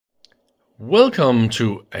Welcome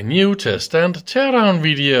to a new test and teardown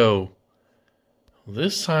video.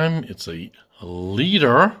 This time it's a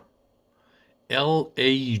leader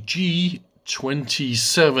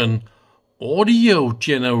LAG-27 audio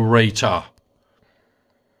generator.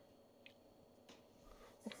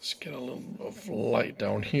 Let's get a little of light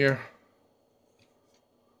down here.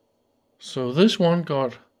 So this one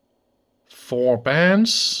got 4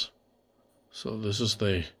 bands. So this is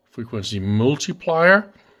the frequency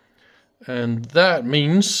multiplier. And that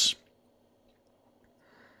means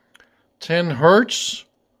 10 Hertz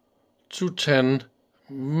to 10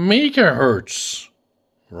 megahertz,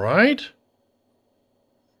 right?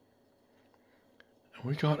 And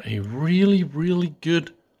we got a really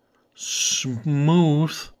good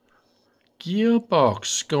smooth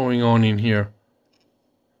gearbox going on in here.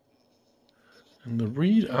 And the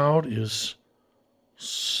readout is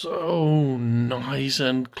so nice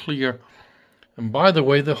and clear. And by the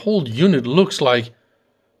way, the whole unit looks like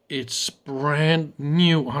it's brand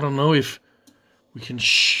new. I don't know if we can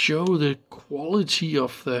show the quality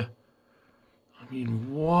of the... I mean,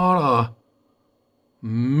 what a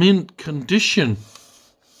mint condition.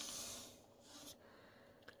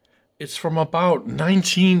 It's from about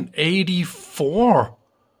 1984.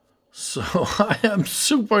 So I am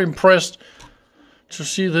super impressed to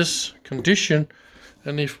see this condition.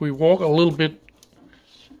 And if we walk a little bit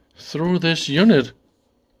through this unit,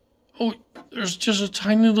 oh, there's just a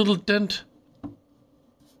tiny little dent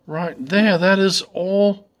right there. That is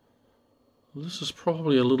all. This is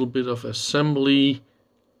probably a little bit of assembly.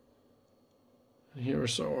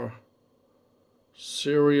 Here's our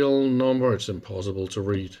serial number. It's impossible to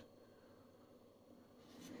read.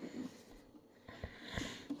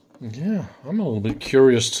 Yeah, I'm a little bit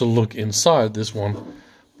curious to look inside this one,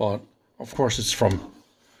 but of course it's from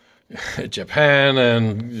Japan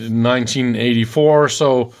and 1984,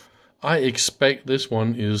 so I expect this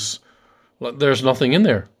one is, there's nothing in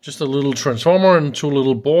there, just a little transformer and 2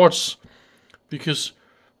 little boards, because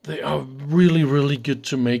they are really good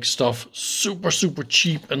to make stuff super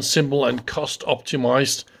cheap and simple and cost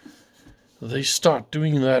optimized. They start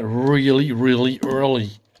doing that really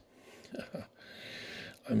early.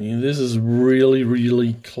 I mean, this is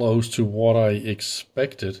really close to what I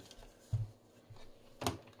expected.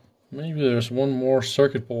 Maybe there's one more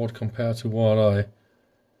circuit board compared to what I...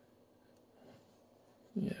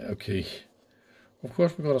 Yeah, okay. Of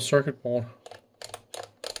course we got a circuit board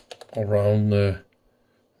around the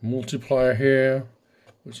multiplier here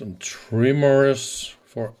with some trimmers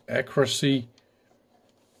for accuracy.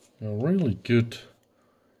 A really good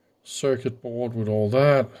circuit board with all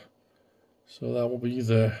that. So that will be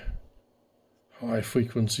the high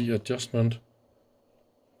frequency adjustment.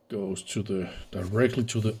 Goes to the directly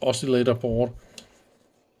to the oscillator board,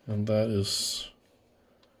 and that is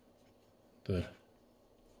the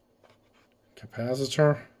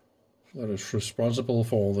capacitor that is responsible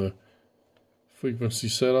for the frequency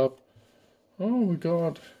setup. Oh, we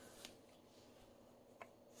got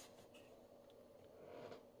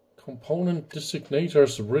component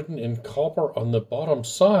designators written in copper on the bottom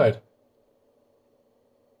side.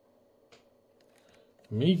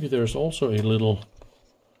 Maybe there's also a little...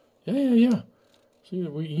 Yeah. See,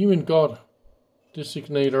 we even got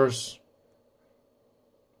designators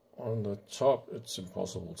on the top. It's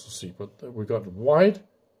impossible to see, but we got white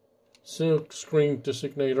silk screen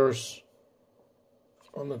designators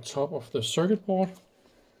on the top of the circuit board.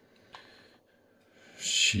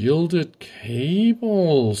 Shielded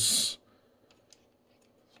cables.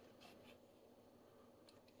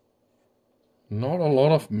 Not a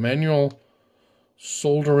lot of manual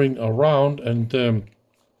soldering around, and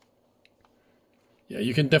yeah,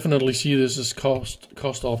 you can definitely see this is cost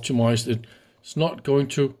optimized. It's not going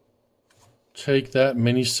to take that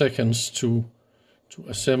many seconds to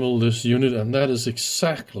assemble this unit, and that is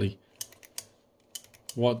exactly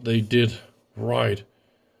what they did right.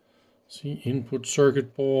 See, input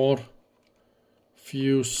circuit board,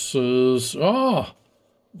 fuses.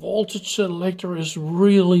 Voltage selector is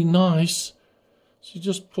really nice. So you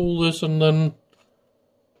just pull this and then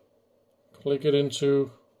click it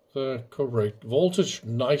into the correct voltage,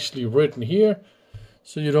 nicely written here,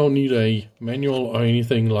 so you don't need a manual or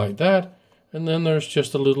anything like that. And then there's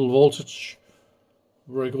just a little voltage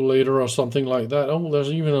regulator or something like that. Oh,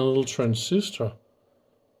 there's even a little transistor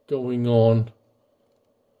going on.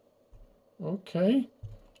 Okay,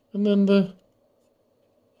 and then the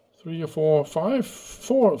 3 or 4, 5,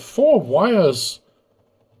 4 wires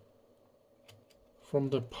from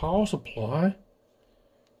the power supply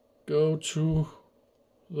go to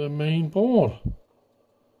the main board.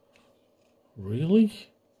 Really?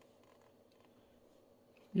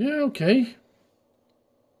 Yeah, okay.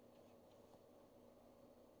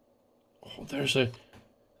 Oh, there's a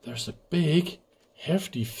big,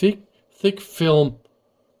 hefty, thick film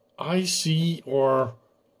IC or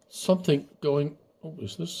something going. Oh,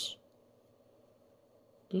 is this?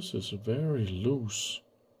 This is very loose.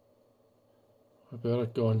 I better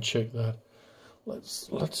go and check that. Let's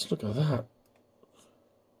look at that.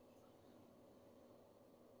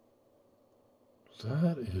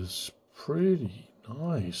 That is pretty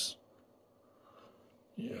nice.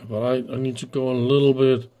 Yeah, but I need to go a little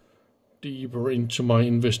bit deeper into my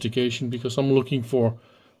investigation because I'm looking for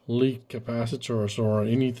leak capacitors or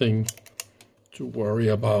anything to worry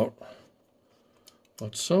about.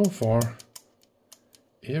 But so far,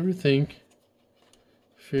 everything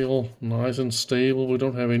feels nice and stable. We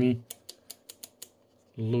don't have any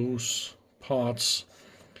loose parts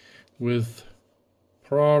with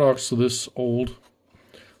products this old.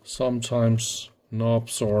 Sometimes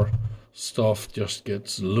knobs or stuff just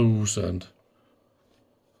gets loose, and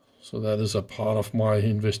so that is a part of my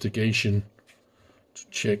investigation to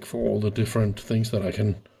check for all the different things that I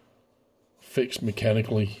can fix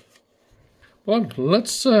mechanically. But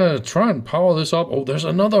let's try and power this up. Oh, there's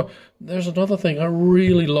another thing I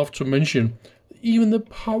really love to mention. Even the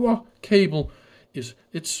power cable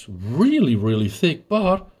it's really thick,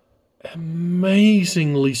 but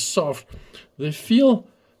amazingly soft. The feel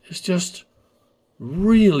is just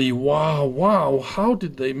really wow. How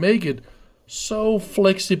did they make it so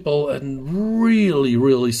flexible and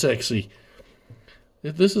really sexy?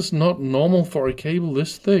 This is not normal for a cable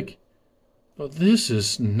this thick, but this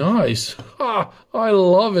is nice. Ha! I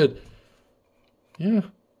love it. Yeah,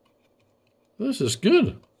 this is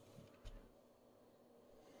good.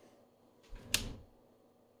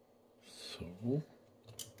 So,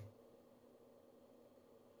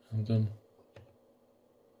 and then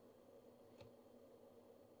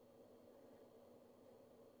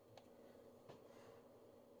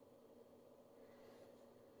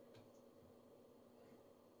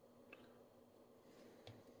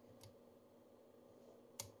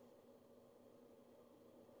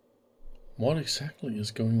what exactly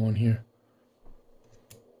is going on here?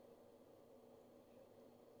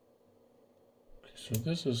 Okay, so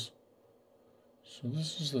this is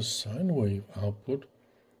the sine wave output,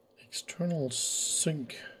 external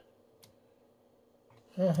sync.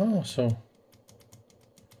 So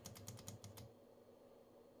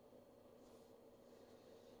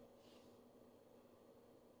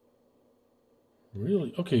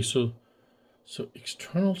really, okay, so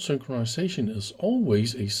external synchronization is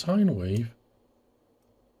always a sine wave.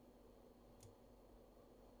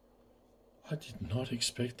 I did not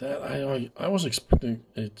expect that. I was expecting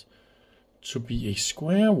it to be a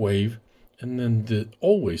square wave, and then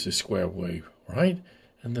always a square wave, right?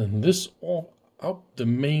 And then this the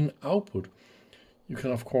main output. You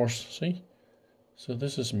can of course see. So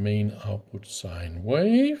this is main output sine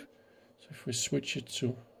wave. So if we switch it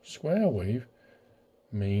to square wave,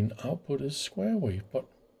 main output is square wave, but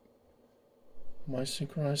my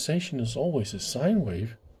synchronization is always a sine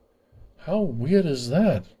wave. How weird is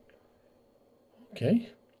that? Okay,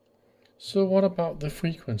 so what about the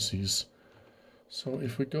frequencies? So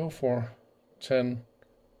if we go for 10,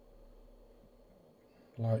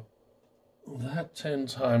 like that, 10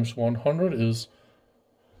 times 100 is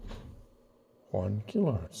 1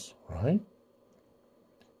 kilohertz, right?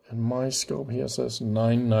 And my scope here says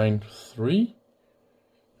 993.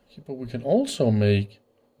 Okay, but we can also make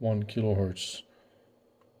 1 kilohertz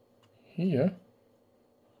here.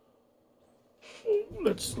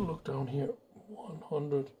 Let's look down here.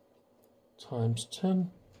 100 times 10,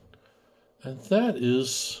 and that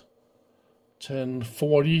is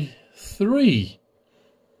 1043.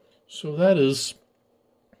 So that is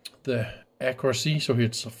the accuracy. So here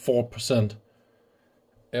it's a 4%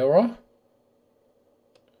 error.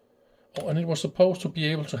 Oh, and it was supposed to be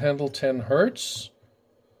able to handle 10 hertz.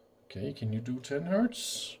 Okay, can you do 10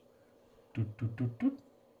 hertz?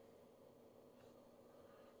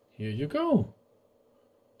 Here you go.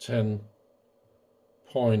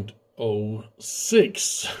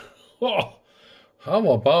 10.06. Oh,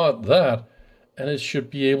 how about that? And it should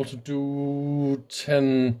be able to do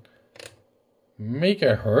 10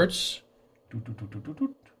 megahertz.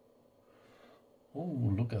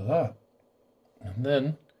 Oh, look at that. And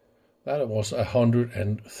then that was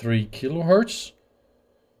 103 kilohertz.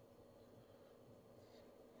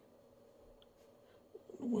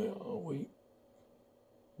 Where are we?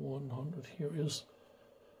 100 here is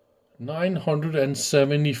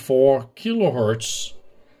 974 kilohertz.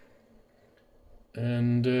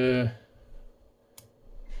 And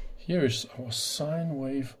here is our sine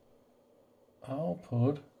wave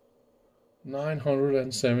output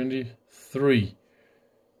 973,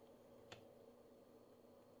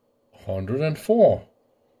 104,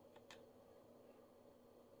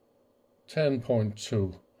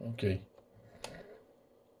 10.2. Okay.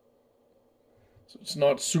 So it's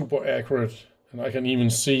not super accurate, and I can even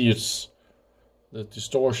see the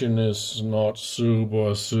distortion is not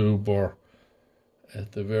super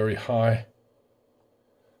at the very high.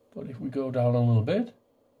 But if we go down a little bit,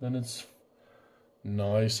 then it's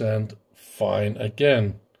nice and fine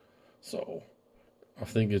again. So I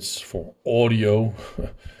think it's for audio,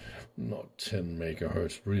 not 10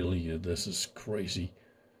 megahertz. Really, this is crazy.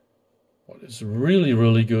 But it's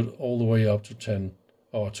really good all the way up to 10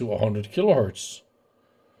 or to 100 kilohertz.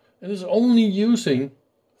 And it's only using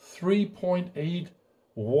 3.8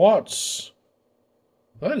 watts.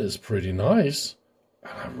 That is pretty nice.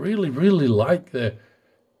 And I really like the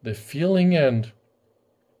feeling and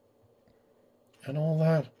all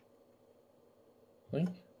that. I think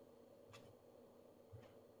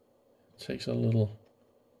it takes a little.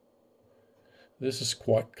 This is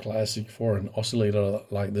quite classic for an oscillator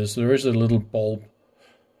like this. There is a little bulb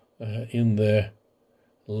in the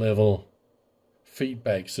level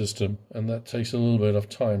feedback system, and that takes a little bit of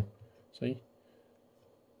time. See?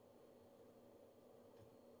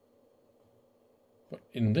 But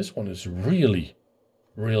in this one, it's really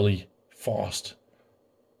fast.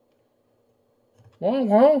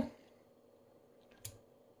 Wow.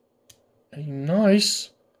 A nice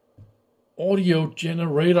audio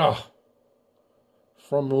generator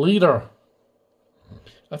from Leader.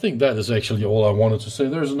 I think that is actually all I wanted to say.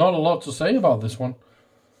 There's not a lot to say about this one.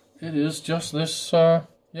 It is just this,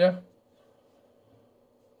 yeah,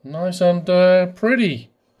 nice and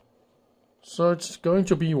pretty. So it's going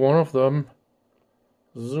to be one of them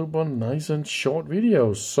super nice and short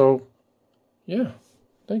videos. So, yeah,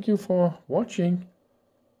 thank you for watching.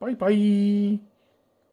 Bye bye.